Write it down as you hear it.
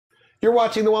You're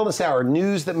watching The Wellness Hour,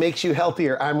 news that makes you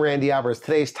healthier. I'm Randy Alvarez.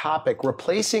 Today's topic,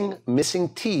 replacing missing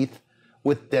teeth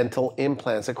with dental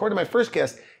implants. According to my first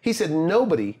guest, he said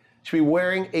nobody should be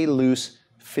wearing a loose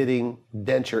fitting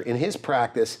denture. In his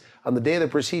practice, on the day of the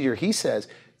procedure, he says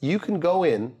you can go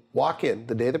in, walk in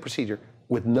the day of the procedure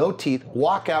with no teeth,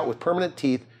 walk out with permanent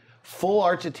teeth, full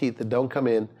arch of teeth that don't come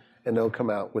in and don't come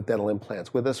out with dental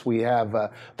implants. With us, we have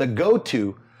the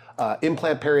go-to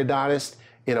implant periodontist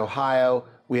in Ohio.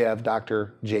 We have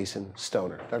Dr. Jason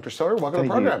Stoner. Dr. Stoner, welcome to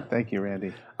the program. Thank you,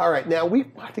 Randy. All right, now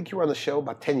I think you were on the show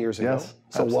about 10 years ago. Yes,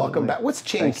 so absolutely. Welcome back. What's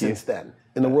changed since then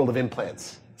in the world of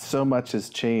implants? So much has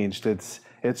changed.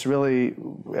 It's really,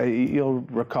 you'll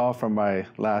recall from my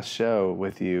last show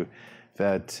with you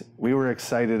that we were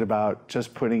excited about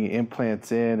just putting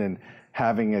implants in and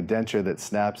having a denture that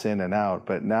snaps in and out,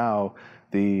 but now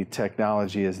the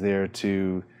technology is there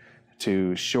to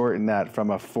shorten that from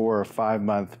a 4 or 5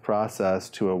 month process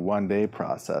to a 1 day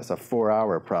process, a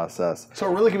 4-hour process. So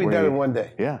it really can be done in 1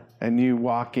 day? Yeah, and you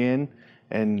walk in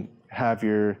and have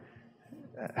your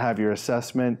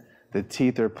assessment, the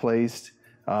teeth are placed,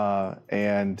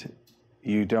 and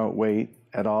you don't wait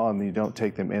at all, and you don't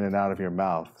take them in and out of your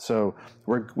mouth. So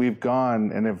we've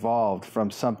gone and evolved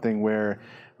from something where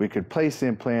we could place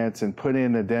implants and put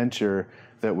in a denture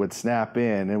that would snap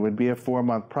in. It would be a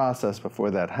 4-month process before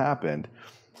that happened,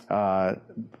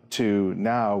 to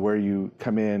now where you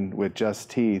come in with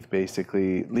just teeth,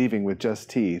 basically leaving with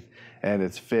just teeth, and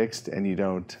it's fixed, and you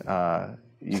don't,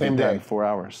 you Same get done day. in 4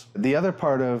 hours. The other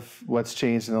part of what's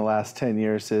changed in the last 10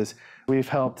 years is we've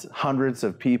helped hundreds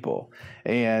of people,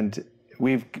 and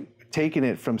we've taken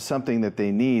it from something that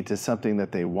they need to something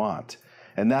that they want.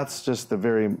 And that's just the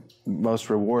very most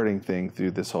rewarding thing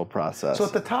through this whole process. So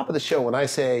at the top of the show, when I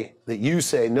say that you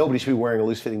say nobody should be wearing a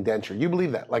loose-fitting denture, you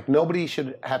believe that? Like nobody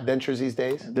should have dentures these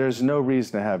days? There's no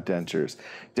reason to have dentures.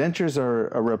 Dentures are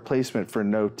a replacement for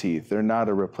no teeth. They're not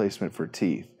a replacement for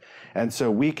teeth. And so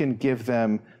we can give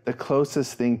them the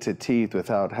closest thing to teeth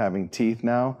without having teeth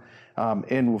now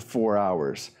in 4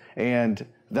 hours. And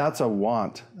that's a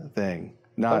want thing.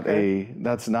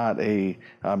 That's not a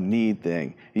need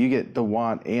thing. You get the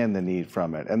want and the need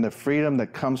from it. And the freedom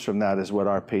that comes from that is what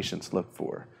our patients look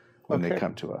for when they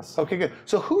come to us. Okay, good.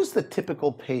 So who's the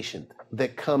typical patient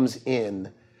that comes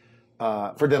in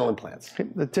for dental implants?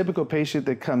 The typical patient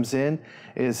that comes in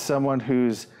is someone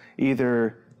who's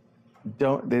either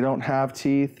they don't have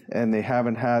teeth, and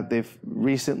they've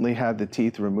recently had the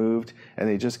teeth removed, and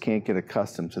they just can't get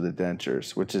accustomed to the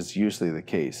dentures, which is usually the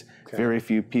case. Okay. Very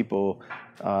few people,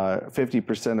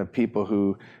 50% of people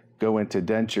who go into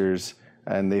dentures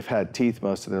and they've had teeth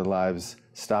most of their lives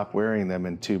stop wearing them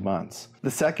in 2 months.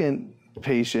 The second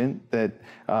patient that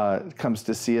comes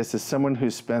to see us is someone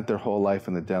who's spent their whole life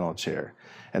in the dental chair.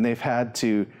 And they've had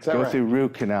to go through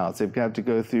root canals, they've had to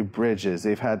go through bridges,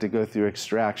 they've had to go through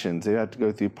extractions, they've had to go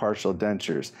through partial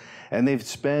dentures. And they've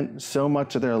spent so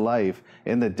much of their life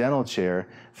in the dental chair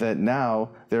that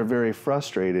now they're very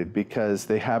frustrated because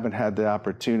they haven't had the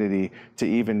opportunity to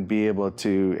even be able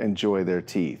to enjoy their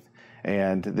teeth.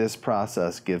 And this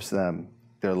process gives them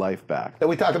their life back. And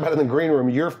we talked about in the green room,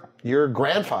 your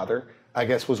grandfather, I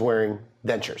guess, was wearing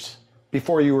dentures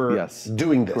before you were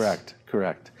doing this.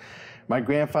 Correct. My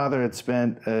grandfather had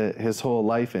spent his whole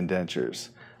life in dentures,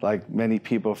 like many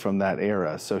people from that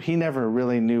era. So he never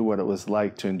really knew what it was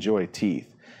like to enjoy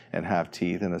teeth and have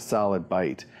teeth and a solid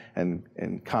bite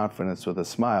and confidence with a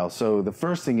smile. So the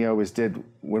first thing he always did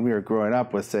when we were growing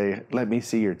up was say, "Let me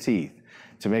see your teeth,"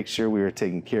 to make sure we were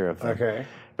taking care of them. Okay.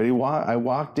 But I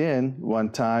walked in one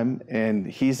time, and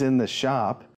he's in the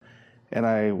shop, and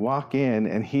I walk in,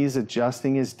 and he's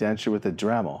adjusting his denture with a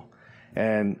Dremel.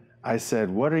 And I said,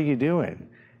 "What are you doing?"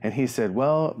 And he said,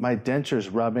 "Well, my denture's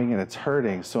rubbing and it's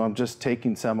hurting, so I'm just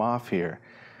taking some off here."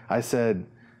 I said,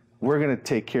 "We're going to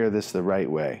take care of this the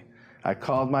right way." I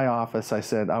called my office. I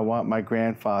said, "I want my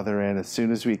grandfather in as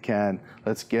soon as we can.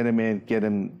 Let's get him in, get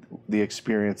him the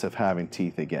experience of having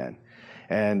teeth again."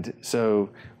 And so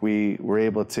we were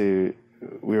able to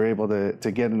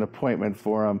get an appointment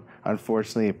for him.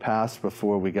 Unfortunately, it passed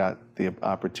before we got the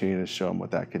opportunity to show him what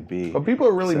that could be. But people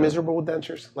are really miserable with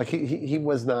dentures. Like he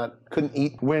couldn't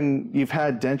eat. When you've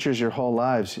had dentures your whole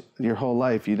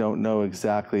life, you don't know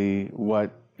exactly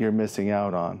what you're missing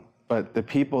out on. But the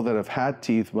people that have had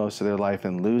teeth most of their life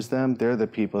and lose them, they're the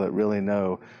people that really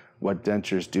know what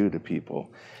dentures do to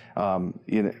people.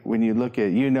 When you look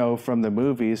at, from the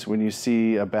movies, when you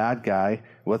see a bad guy,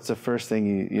 what's the first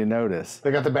thing you notice?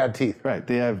 They got the bad teeth. Right.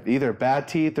 They have either bad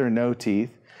teeth or no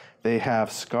teeth. They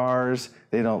have scars.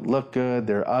 They don't look good.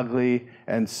 They're ugly.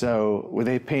 And so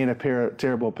they paint a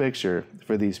terrible picture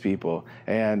for these people.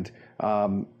 And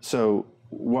So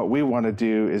what we want to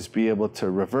do is be able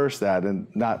to reverse that and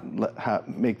not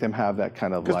make them have that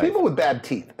kind of life. Because people with bad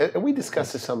teeth, and we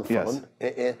discussed this on the phone,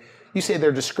 you say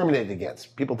they're discriminated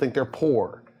against. People think they're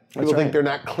poor. People think they're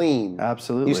not clean.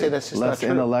 Absolutely. You say that's just less not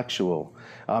true. Intellectual.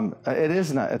 It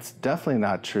is not. It's definitely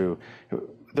not true.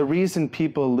 The reason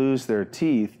people lose their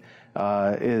teeth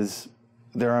is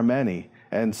there are many,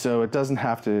 and so it doesn't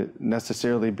have to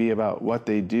necessarily be about what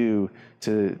they do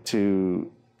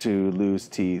to lose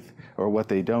teeth or what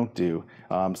they don't do.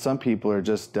 Some people are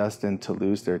just destined to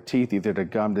lose their teeth, either to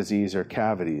gum disease or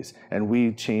cavities, and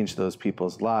we change those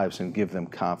people's lives and give them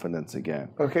confidence again.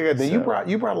 Okay, good. Now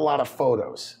you brought a lot of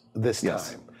photos this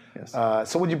time. Yes.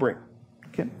 So what'd you bring?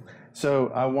 Okay.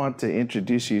 So I want to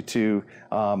introduce you to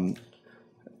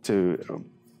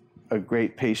a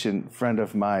great patient friend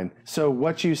of mine. So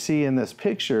what you see in this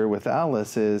picture with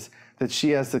Alice is that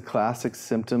she has the classic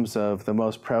symptoms of the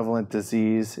most prevalent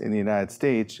disease in the United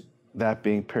States, that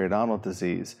being periodontal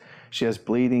disease. She has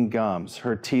bleeding gums.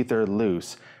 Her teeth are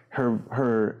loose.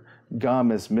 Her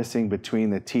gum is missing between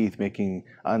the teeth, making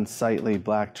unsightly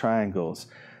black triangles.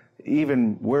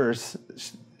 Even worse,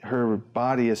 her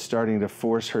body is starting to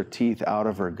force her teeth out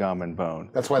of her gum and bone.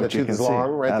 That's why the tooth is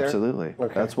long, right there? Absolutely.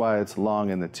 Okay. That's why it's long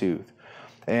in the tooth.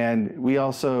 And we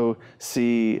also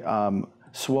see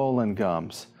swollen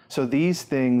gums. So these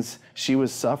things she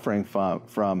was suffering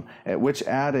from, which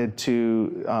added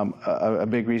to a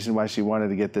big reason why she wanted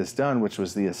to get this done, which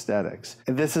was the aesthetics.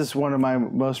 And this is one of my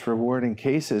most rewarding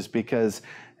cases because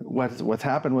what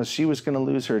happened was she was going to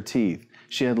lose her teeth.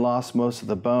 She had lost most of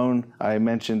the bone. I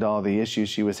mentioned all the issues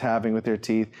she was having with her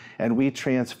teeth, and we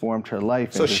transformed her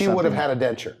life. So she would have had a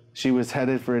denture. She was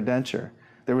headed for a denture.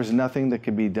 There was nothing that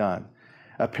could be done.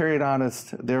 A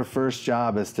periodontist, their first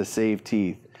job is to save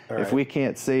teeth. Right. If we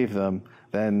can't save them,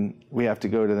 then we have to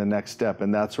go to the next step,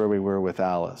 and that's where we were with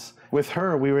Alice. With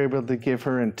her, we were able to give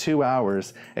her in 2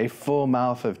 hours a full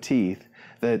mouth of teeth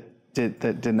that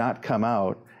did not come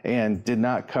out and did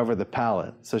not cover the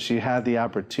palate. So she had the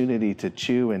opportunity to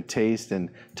chew and taste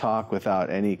and talk without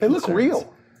any concerns. They look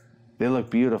real. They look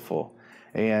beautiful.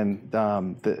 And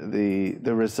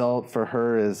the result for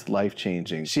her is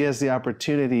life-changing. She has the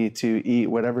opportunity to eat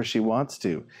whatever she wants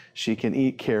to. She can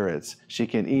eat carrots. She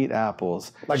can eat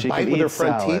apples. Like she bite can with eat her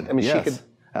front salad. teeth? I mean, yes, she could...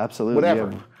 Absolutely.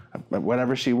 Whatever.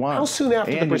 Whatever she wants. How soon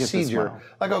after And the you get to procedure? smile.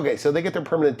 Like, okay, so they get their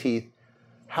permanent teeth.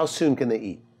 How soon can they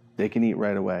eat? They can eat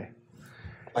right away.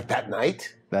 Like that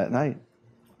night? That night.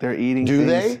 They're eating Do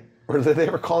things. they? Or do they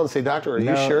ever call and say, doctor, are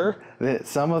you sure?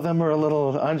 Some of them are a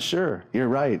little unsure. You're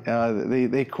right.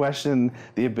 They question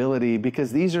the ability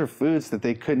because these are foods that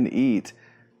they couldn't eat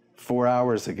 4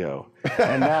 hours ago.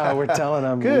 And now we're telling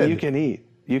them, you can eat.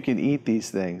 You can eat these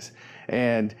things.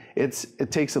 And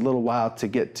it takes a little while to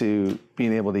get to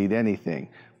being able to eat anything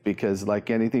because like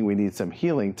anything, we need some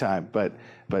healing time. But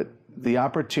the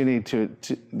opportunity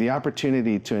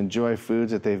to enjoy foods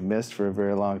that they've missed for a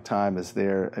very long time is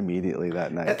there immediately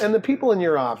that night. And the people in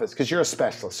your office, because you're a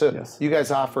specialist, so Yes. you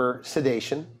guys offer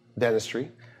sedation, dentistry,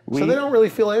 so they don't really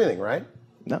feel anything, right?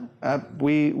 No,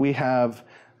 we have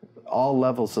all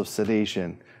levels of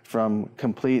sedation, from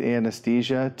complete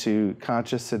anesthesia to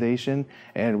conscious sedation,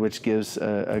 and which gives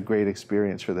a great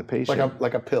experience for the patient.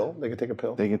 Like a pill. They can take a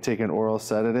pill. They can take an oral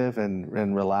sedative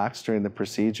and relax during the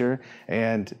procedure,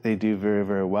 and they do very,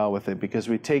 very well with it because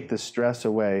we take the stress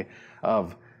away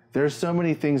of. There's so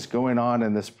many things going on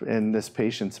in this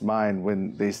patient's mind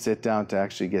when they sit down to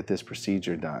actually get this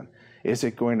procedure done. Is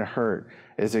it going to hurt?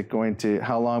 Is it going to?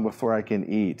 How long before I can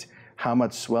eat? How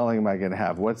much swelling am I going to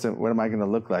have? What am I going to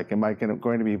look like? Am I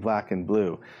going to be black and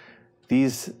blue?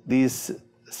 These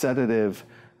sedative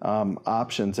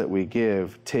options that we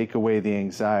give take away the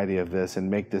anxiety of this and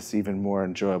make this even more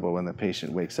enjoyable when the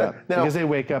patient wakes up. Now, because they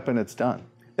wake up and it's done.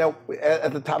 Now,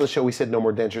 at the top of the show, we said no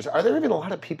more dentures. Are there even a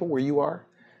lot of people where you are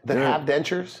that have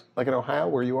dentures, like in Ohio,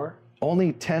 where you are?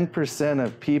 Only 10%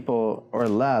 of people or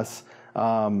less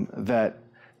that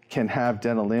can have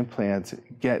dental implants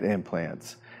get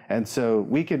implants. And so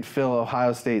we could fill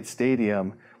Ohio State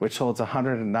Stadium, which holds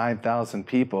 109,000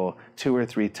 people, 2 or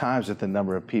 3 times with the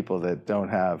number of people that don't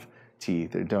have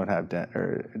teeth or don't have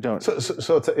don't.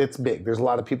 So it's big. There's a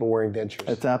lot of people wearing dentures.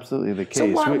 It's absolutely the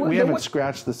case. We haven't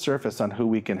scratched the surface on who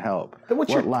we can help,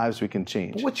 what lives we can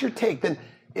change. What's your take? Then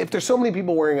if there's so many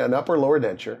people wearing an upper lower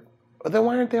denture, then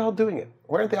why aren't they all doing it?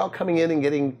 Why aren't they all coming in and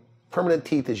getting permanent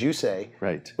teeth, as you say,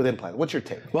 right, with implant? What's your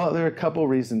take? Well, there are a couple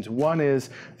reasons. One is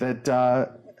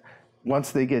that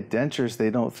once they get dentures, they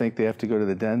don't think they have to go to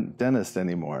the dentist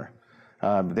anymore.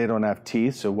 They don't have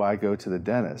teeth, so why go to the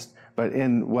dentist? But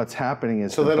what's happening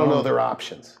is... So they don't know their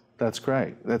options. That's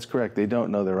correct. That's correct. They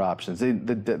don't know their options.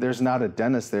 There's not a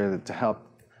dentist there to help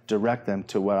direct them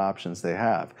to what options they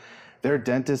have. Their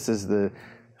dentist is the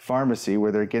pharmacy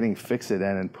where they're getting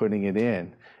Fix-It-In and putting it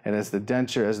in. And as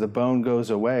the bone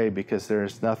goes away because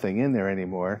there's nothing in there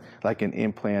anymore, like an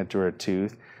implant or a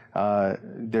tooth,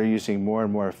 they're using more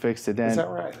and more Fix-It-In. Is that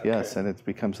right? Yes, and it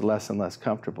becomes less and less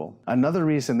comfortable. Another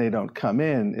reason they don't come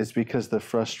in is because the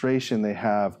frustration they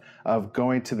have of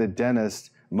going to the dentist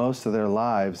most of their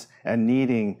lives and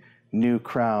needing new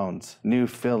crowns, new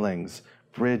fillings,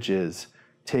 bridges,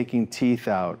 taking teeth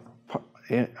out,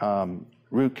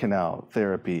 root canal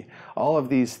therapy. All of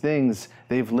these things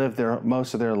they've lived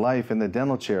most of their life in the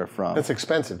dental chair from. That's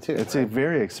expensive too. It's right?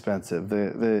 Very expensive.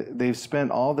 They've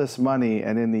spent all this money,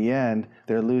 and in the end,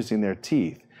 they're losing their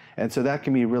teeth. And so that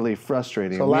can be really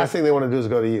frustrating. So the last thing they want to do is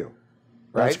go to you,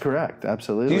 right? That's correct,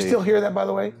 absolutely. Do you still hear that, by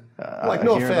the way? Like,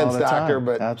 no offense, doctor,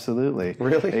 but... Absolutely.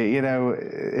 Really? You know,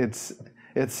 it's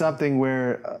something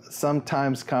where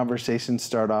sometimes conversations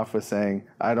start off with saying,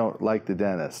 I don't like the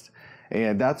dentist.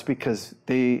 And that's because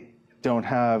they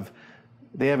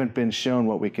haven't been shown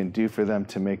what we can do for them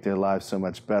to make their lives so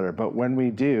much better. But when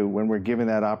we're given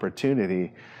that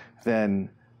opportunity, then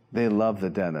they love the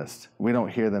dentist. We don't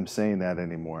hear them saying that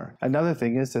anymore. Another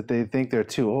thing is that they think they're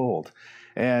too old.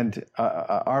 And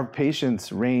our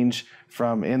patients range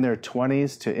from in their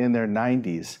 20s to in their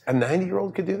 90s. A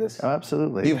 90-year-old could do this? Oh,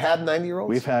 absolutely. You've had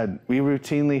 90-year-olds? We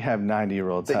routinely have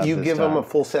 90-year-olds that you give them a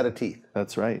full set of teeth?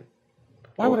 That's right.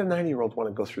 Why would a 90-year-old want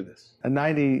to go through this? A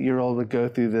 90-year-old would go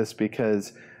through this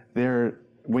because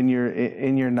when you're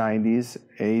in your 90s,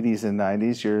 80s and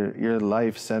 90s, your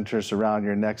life centers around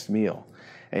your next meal.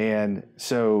 And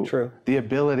so True. The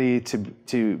ability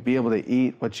to be able to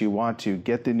eat what you want to,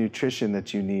 get the nutrition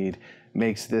that you need,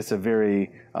 makes this a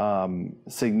very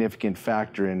significant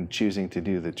factor in choosing to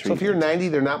do the treatment. So if you're 90,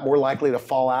 they're not more likely to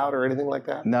fall out or anything like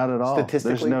that? Not at all.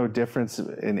 Statistically? There's no difference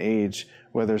in age,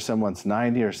 whether someone's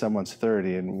 90 or someone's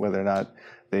 30, and whether or not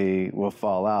they will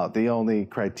fall out. The only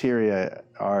criteria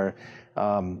are,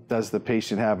 does the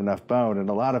patient have enough bone? And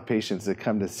a lot of patients that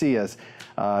come to see us,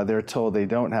 they're told they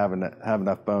don't have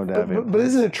enough bone to have it. But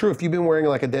isn't it true if you've been wearing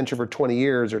like a denture for 20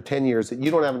 years or 10 years that you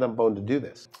don't have enough bone to do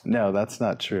this? No, that's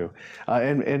not true.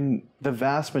 In the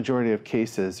vast majority of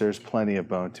cases, there's plenty of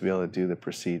bone to be able to do the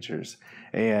procedures.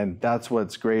 And that's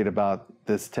what's great about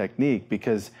this technique,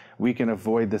 because we can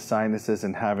avoid the sinuses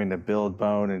and having to build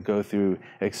bone and go through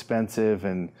expensive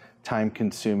and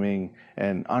time-consuming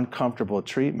and uncomfortable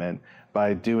treatment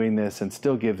by doing this and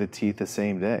still give the teeth the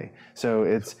same day. So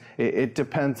it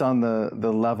depends on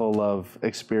the level of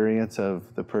experience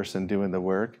of the person doing the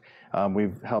work.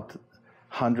 We've helped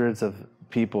hundreds of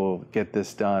people get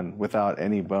this done without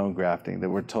any bone grafting that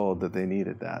were told that they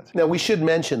needed that. Now, we should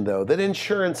mention, though, that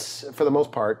insurance, for the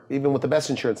most part, even with the best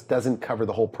insurance, doesn't cover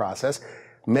the whole process.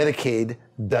 Medicaid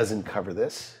doesn't cover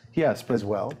this. Yes, as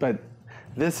well. But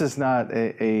this is not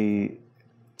a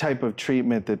type of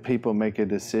treatment that people make a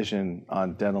decision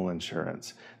on dental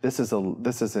insurance. This is a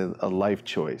life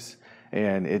choice,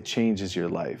 and it changes your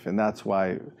life. And that's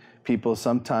why people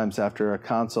sometimes after a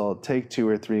consult take 2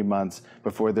 or 3 months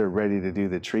before they're ready to do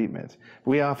the treatment.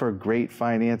 We offer great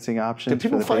financing options. Do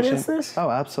people for the finance patient. this? Oh,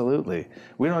 absolutely.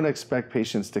 We don't expect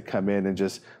patients to come in and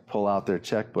just pull out their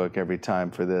checkbook every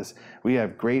time for this. We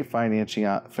have great financing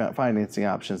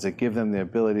options that give them the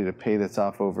ability to pay this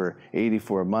off over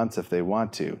 84 months if they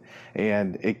want to.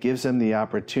 And it gives them the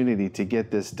opportunity to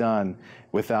get this done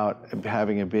without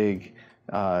having a big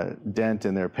dent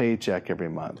in their paycheck every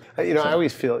month. I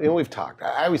always feel, we've talked,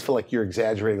 I always feel like you're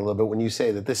exaggerating a little bit when you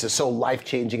say that this is so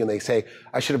life-changing and they say,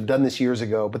 I should have done this years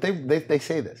ago, but they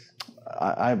say this.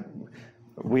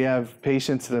 We have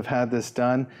patients that have had this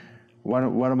done.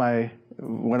 One of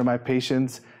my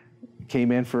patients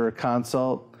came in for a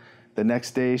consult. The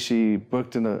next day she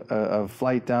booked a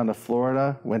flight down to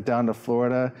Florida, went down to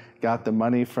Florida, got the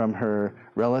money from her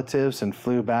relatives and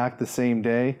flew back the same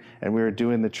day, and we were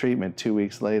doing the treatment 2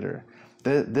 weeks later.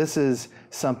 This is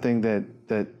something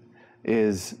that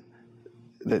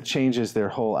changes their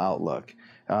whole outlook.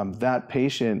 That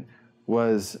patient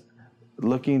was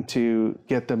looking to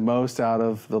get the most out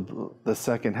of the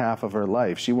second half of her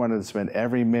life. She wanted to spend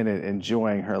every minute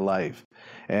enjoying her life.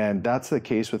 And that's the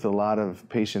case with a lot of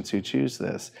patients who choose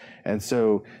this. And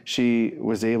so she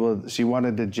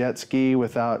wanted to jet ski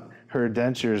without her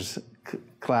dentures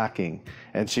clacking.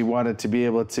 And she wanted to be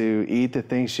able to eat the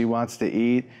things she wants to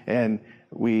eat. And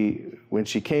when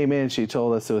she came in, she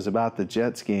told us it was about the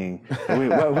jet skiing.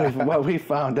 What we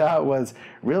found out was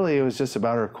really it was just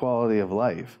about her quality of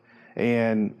life.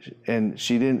 And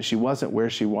she wasn't where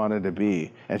she wanted to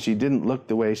be, and she didn't look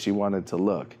the way she wanted to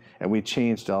look. and we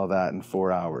changed all that in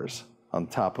 4 hours. On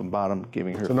top and bottom,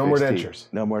 giving her So no more fixed dentures.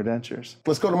 teeth. No more dentures.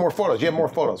 Let's go to more photos. You have more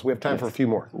photos. We have time for a few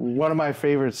more. One of my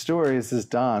favorite stories is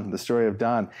Don, the story of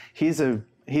Don. He's a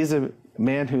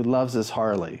man who loves his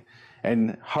Harley,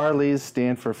 and Harleys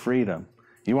stand for freedom.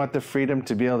 You want the freedom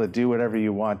to be able to do whatever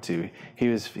you want to.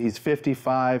 He's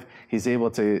 55. He's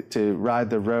able to ride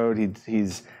the road.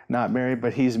 He's not married,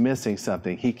 but he's missing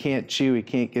something. He can't chew. He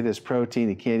can't get his protein.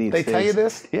 He can't eat They steaks. tell you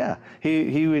this? Yeah.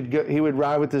 He would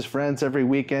ride with his friends every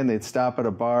weekend. They'd stop at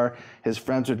a bar. His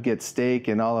friends would get steak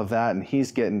and all of that, and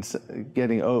he's getting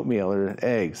oatmeal or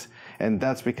eggs. And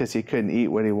that's because he couldn't eat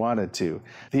what he wanted to.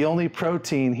 The only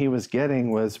protein he was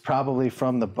getting was probably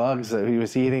from the bugs that he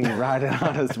was eating riding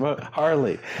on his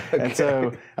Harley. Okay. And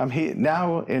so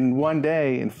now in one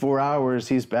day, in 4 hours,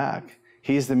 he's back.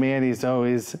 He's the man he's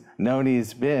always known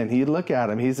he's been. You look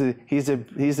at him; he's a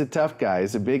tough guy.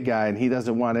 He's a big guy, and he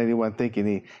doesn't want anyone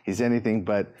thinking he's anything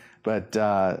but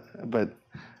a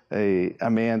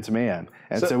man's man.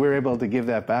 And so we were able to give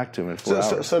that back to him in 4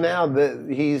 hours. So now that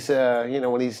he's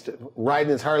when he's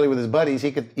riding his Harley with his buddies,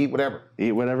 he could eat whatever.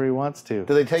 Eat whatever he wants to.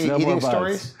 Do they tell you eating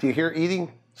stories? Do you hear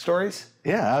eating stories?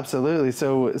 Yeah, absolutely.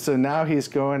 So now he's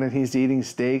going and he's eating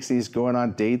steaks. He's going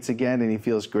on dates again, and he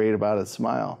feels great about his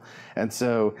smile. And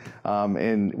so,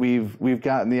 and we've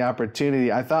gotten the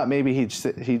opportunity. I thought maybe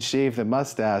he'd shave the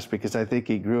mustache because I think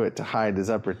he grew it to hide his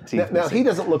upper teeth. Now he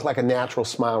doesn't look like a natural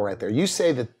smile right there. You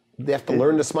say that they have to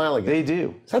learn to smile again. They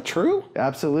do. Is that true?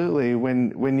 Absolutely.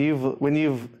 When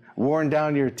you've worn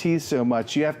down your teeth so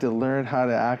much, you have to learn how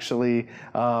to actually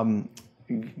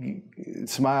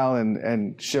smile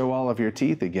and show all of your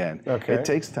teeth again. Okay. It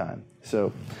takes time.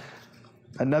 So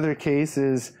another case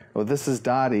is, this is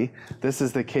Dottie. This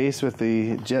is the case with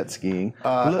the jet skiing.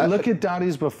 Look at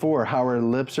Dottie's before, how her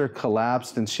lips are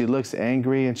collapsed and she looks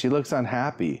angry and she looks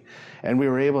unhappy. And we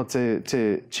were able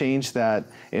to change that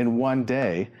in one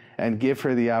day and give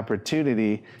her the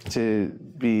opportunity to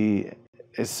be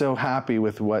so happy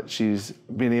with what she's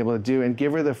been able to do and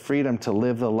give her the freedom to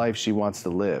live the life she wants to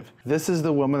live. This is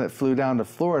the woman that flew down to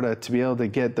Florida to be able to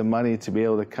get the money to be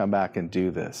able to come back and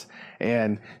do this.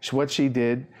 And what she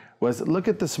did was, look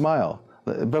at the smile.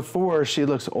 Before, she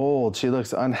looks old, she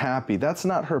looks unhappy. That's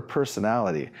not her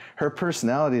personality. Her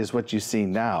personality is what you see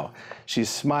now. She's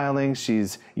smiling,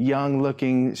 she's young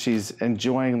looking, she's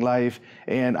enjoying life,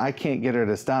 and I can't get her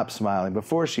to stop smiling.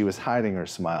 Before, she was hiding her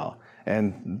smile.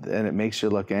 And it makes you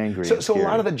look angry. So a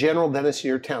lot of the general dentists in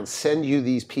your town send you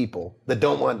these people that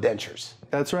don't want dentures.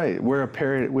 That's right. We're a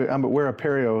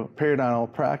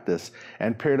periodontal practice,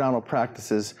 and periodontal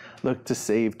practices look to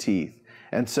save teeth.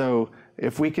 And so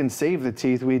if we can save the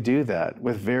teeth, we do that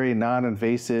with very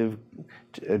non-invasive,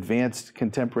 advanced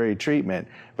contemporary treatment.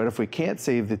 But if we can't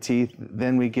save the teeth,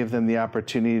 then we give them the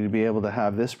opportunity to be able to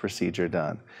have this procedure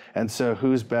done. And so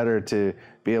who's better to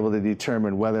be able to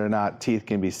determine whether or not teeth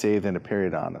can be saved than a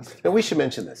periodontist? And we should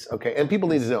mention this, okay? And people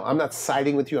need to know, I'm not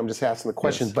siding with you, I'm just asking the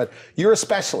questions, yes. But you're a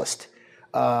specialist.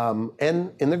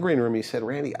 And in the green room, you said,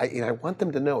 Randy, I want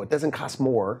them to know it doesn't cost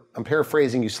more, I'm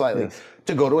paraphrasing you slightly, yes,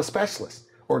 to go to a specialist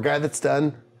or a guy that's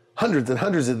done hundreds and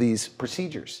hundreds of these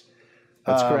procedures.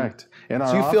 That's correct.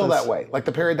 So you feel that way, like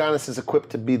the periodontist is equipped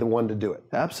to be the one to do it?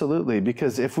 Absolutely,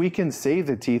 because if we can save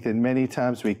the teeth, and many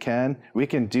times we can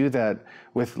do that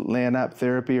with Lanac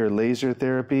therapy or laser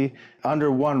therapy.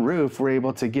 Under one roof, we're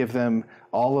able to give them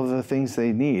all of the things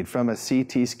they need, from a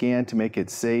CT scan to make it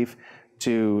safe,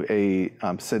 to a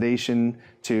sedation,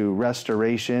 to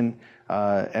restoration,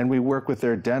 and we work with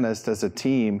their dentist as a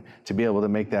team to be able to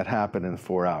make that happen in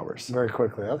 4 hours. Very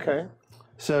quickly, okay.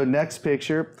 So next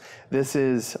picture, this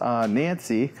is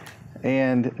Nancy.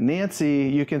 And Nancy,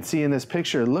 you can see in this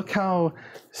picture, look how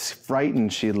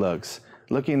frightened she looks.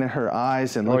 Looking at her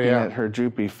eyes and looking at her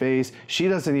droopy face. She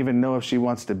doesn't even know if she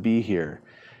wants to be here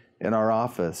in our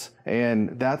office.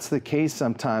 And that's the case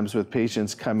sometimes with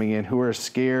patients coming in who are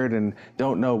scared and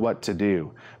don't know what to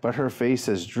do. But her face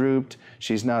has drooped,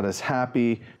 she's not as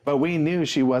happy, but we knew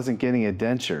she wasn't getting a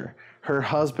denture. Her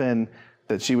husband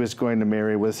that she was going to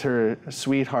marry was her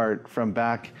sweetheart from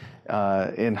back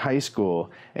in high school,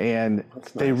 and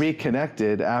they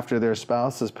reconnected after their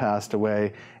spouses passed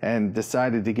away and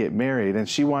decided to get married. And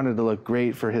she wanted to look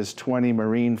great for his 20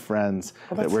 Marine friends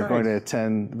that were going to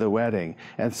attend the wedding.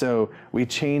 And so we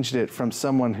changed it from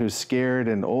someone who's scared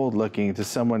and old looking to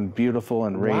someone beautiful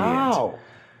and radiant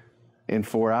in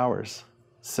 4 hours.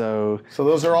 So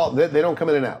those are all, they don't come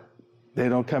in and out? They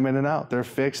don't come in and out. They're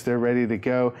fixed. They're ready to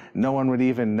go. No one would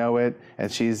even know it. And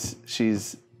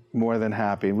she's more than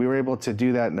happy. We were able to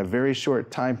do that in a very short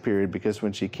time period because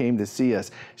when she came to see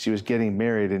us, she was getting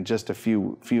married in just a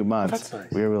few months. That's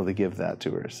nice. We were able to give that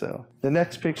to her. So the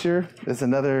next picture is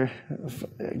another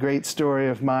great story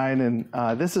of mine,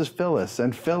 and this is Phyllis.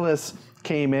 And Phyllis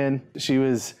came in. She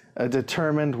was a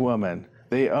determined woman.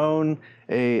 They own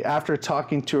after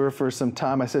talking to her for some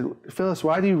time, I said, Phyllis,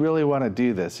 why do you really want to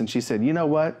do this? And she said, you know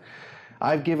what?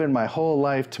 I've given my whole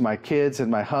life to my kids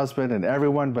and my husband and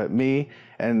everyone but me,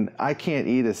 and I can't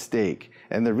eat a steak.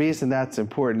 And the reason that's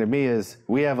important to me is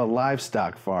we have a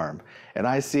livestock farm, and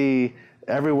I see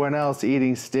everyone else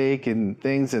eating steak and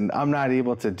things, and I'm not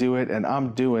able to do it, and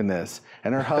I'm doing this.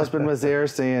 And her husband was there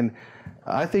saying,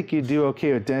 I think you do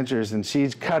okay with dentures. And she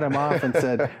cut him off and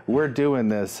said, we're doing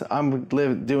this. I'm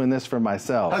doing this for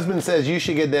myself. Husband says you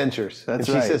should get dentures. That's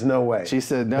and right. She says no way. She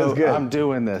said, no, I'm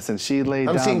doing this. And she laid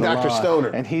down the law. I'm seeing Dr. Stoner.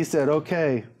 And he said,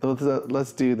 okay,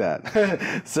 let's do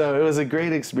that. So it was a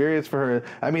great experience for her.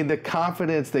 I mean, the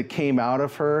confidence that came out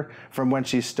of her from when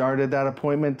she started that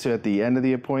appointment to at the end of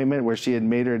the appointment where she had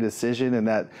made her decision in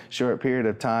that short period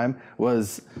of time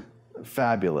was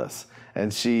fabulous.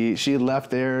 And she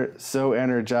left there so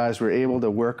energized. We were able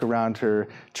to work around her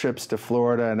trips to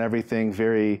Florida and everything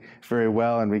very, very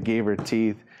well. And we gave her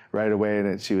teeth right away,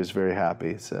 and she was very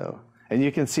happy. So, and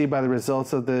you can see by the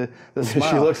results of the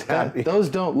smile. She looks happy. Those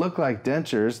don't look like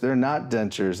dentures. They're not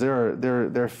dentures.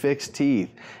 They're fixed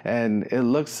teeth, and it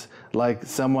looks like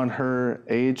someone her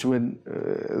age would,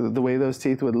 the way those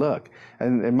teeth would look.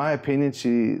 And in my opinion,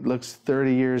 she looks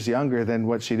 30 years younger than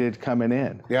what she did coming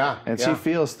in. Yeah. And she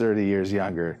feels 30 years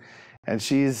younger. And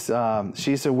she's a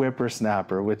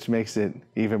whippersnapper, which makes it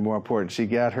even more important. She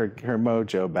got her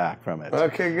mojo back from it.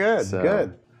 Okay, good,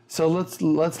 good. So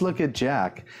let's look at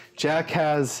Jack. Jack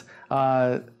has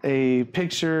a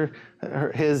picture,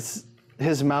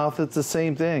 his mouth, it's the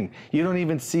same thing. You don't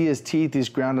even see his teeth. He's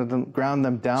ground them down so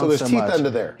much. So there's teeth under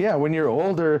there. Yeah, when you're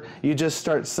older, you just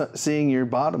start seeing your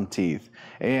bottom teeth.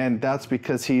 And that's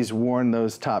because he's worn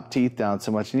those top teeth down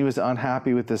so much. And he was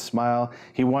unhappy with his smile.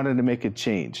 He wanted to make a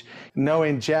change.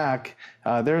 Knowing Jack,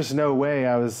 there's no way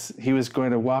he was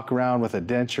going to walk around with a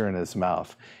denture in his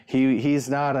mouth. He's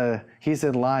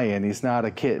a lion, he's not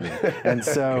a kitten. And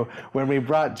so when we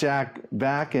brought Jack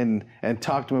back and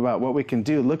talked to him about what we can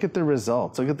do, look at the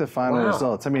results. Look at the final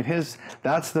results. I mean,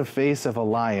 that's the face of a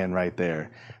lion right there.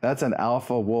 That's an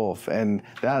alpha wolf, and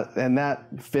that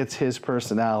fits his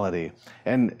personality.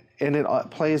 And it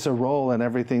plays a role in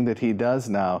everything that he does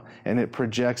now, and it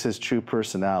projects his true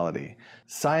personality.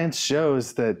 Science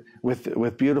shows that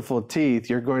with beautiful teeth,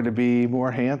 you're going to be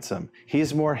more handsome.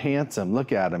 He's more handsome.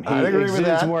 Look at him. He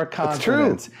exudes more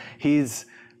confidence. He's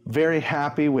very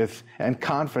happy with and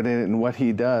confident in what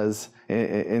he does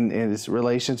in his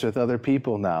relations with other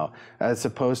people now, as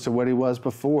opposed to what he was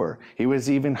before. He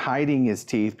was even hiding his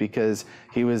teeth because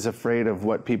he was afraid of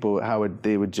what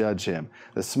they would judge him.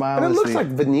 The smile. And it looks like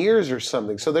veneers or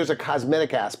something. So there's a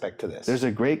cosmetic aspect to this. There's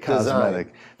a great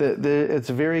cosmetic. It's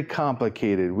very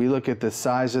complicated. We look at the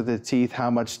size of the teeth,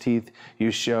 how much tooth you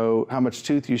show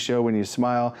when you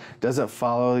smile. Does it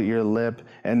follow your lip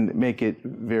and make it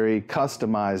very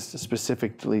customized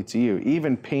specifically to you?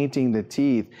 Even painting the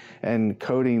teeth and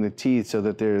coating the teeth so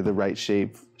that they're the right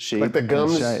shape. Like the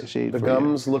gums. The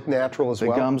gums look natural as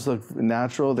well. The gums look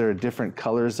natural. There are different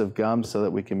colors of gums so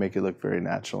that we can make it look very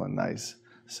natural and nice.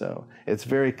 So it's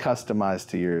very customized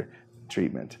to your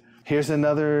treatment. Here's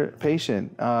another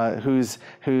patient who's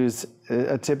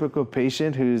a typical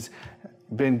patient who's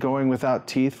been going without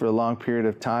teeth for a long period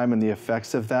of time, and the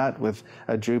effects of that with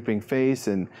a drooping face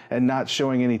and not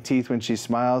showing any teeth when she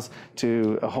smiles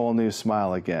to a whole new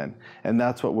smile again. And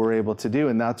that's what we're able to do,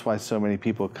 and that's why so many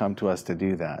people come to us to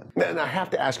do that. And I have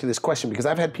to ask you this question because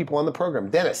I've had people on the program,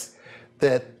 dentists,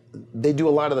 that they do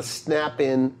a lot of the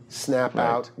snap-in,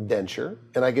 snap-out denture,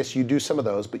 and I guess you do some of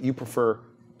those, but you prefer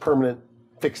permanent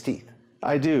fixed teeth.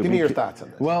 I do. Give me your thoughts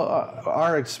on this. Well,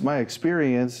 my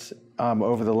experience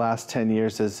over the last 10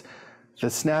 years is the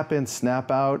snap-in,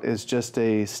 snap-out is just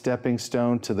a stepping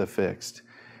stone to the fixed,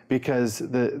 because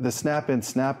the snap-in,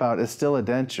 snap-out is still a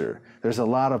denture. There's a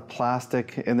lot of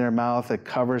plastic in their mouth that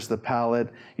covers the palate.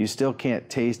 You still can't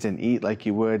taste and eat like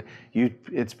you would.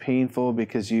 It's painful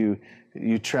because you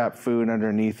trap food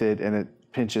underneath it and it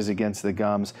pinches against the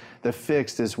gums. The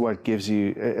fixed is what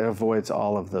it avoids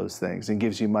all of those things and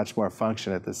gives you much more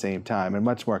function at the same time and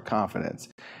much more confidence.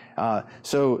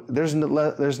 So there's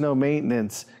no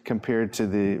maintenance compared to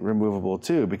the removable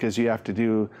too, because you have to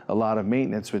do a lot of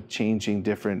maintenance with changing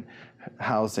different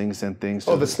housings and things.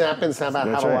 Oh, the snap-in, snap-out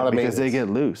have a lot of maintenance. Because they get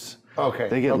loose. Okay.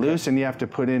 They get loose and you have to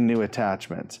put in new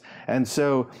attachments. And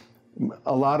so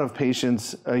a lot of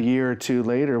patients a year or two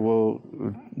later will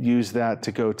use that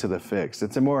to go to the fix.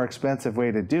 It's a more expensive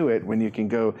way to do it when you can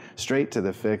go straight to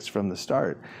the fix from the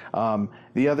start.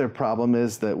 The other problem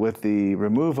is that with the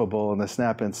removable and the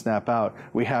snap in, snap out,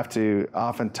 we have to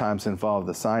oftentimes involve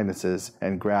the sinuses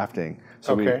and grafting.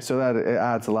 So, so that it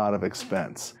adds a lot of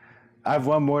expense. I have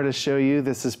one more to show you.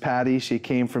 This is Patty. She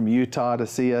came from Utah to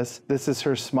see us. This is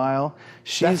her smile.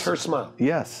 That's her smile?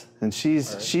 Yes. And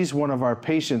she's one of our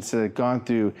patients that had gone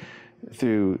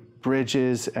through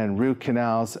bridges and root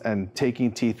canals and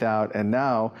taking teeth out, and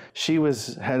now she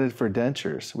was headed for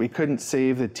dentures. We couldn't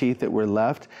save the teeth that were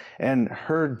left, and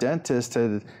her dentist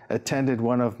had attended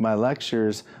one of my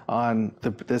lectures on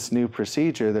this new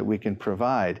procedure that we can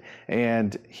provide,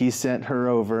 and he sent her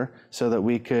over so that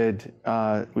we could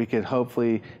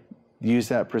hopefully use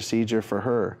that procedure for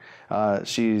her.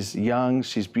 She's young,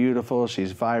 she's beautiful,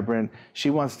 she's vibrant. She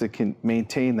wants to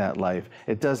maintain that life.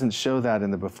 It doesn't show that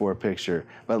in the before picture,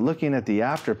 but looking at the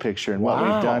after picture and what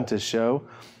we've done to show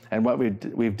and what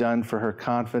we've done for her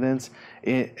confidence.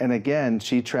 And again,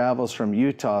 she travels from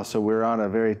Utah, so we're on a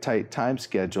very tight time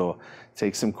schedule.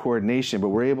 Takes some coordination, but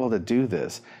we're able to do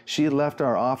this. She left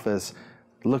our office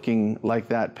looking like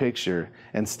that picture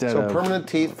instead of— So permanent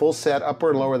teeth, full set,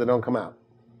 upper and lower that don't come out.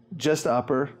 Just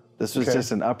upper. This was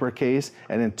just an upper case,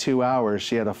 and in 2 hours,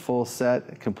 she had a full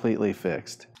set completely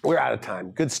fixed. We're out of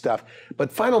time. Good stuff.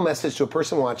 But final message to a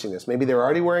person watching this. Maybe they're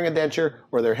already wearing a denture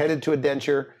or they're headed to a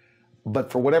denture,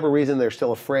 but for whatever reason, they're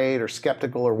still afraid or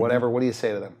skeptical or whatever. What do you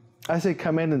say to them? I say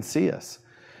come in and see us.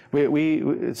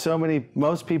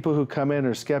 Most people who come in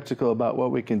are skeptical about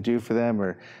what we can do for them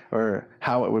or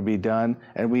how it would be done,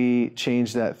 and we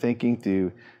change that thinking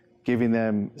through giving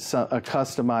them a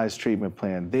customized treatment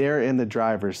plan. They're in the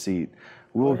driver's seat.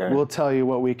 We'll tell you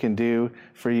what we can do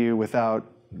for you without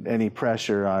any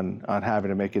pressure on having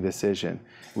to make a decision.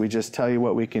 We just tell you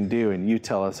what we can do, and you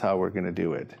tell us how we're going to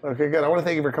do it. Okay, good. I want to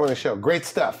thank you for coming on the show. Great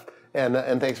stuff,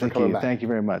 and thanks for coming back. Thank you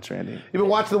very much, Randy. You've been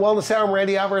watching The Wellness Hour. I'm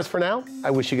Randy Alvarez for now. I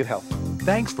wish you good health.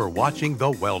 Thanks for watching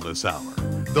The Wellness Hour,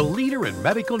 the leader in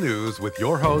medical news with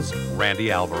your host, Randy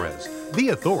Alvarez, the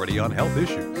authority on health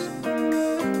issues.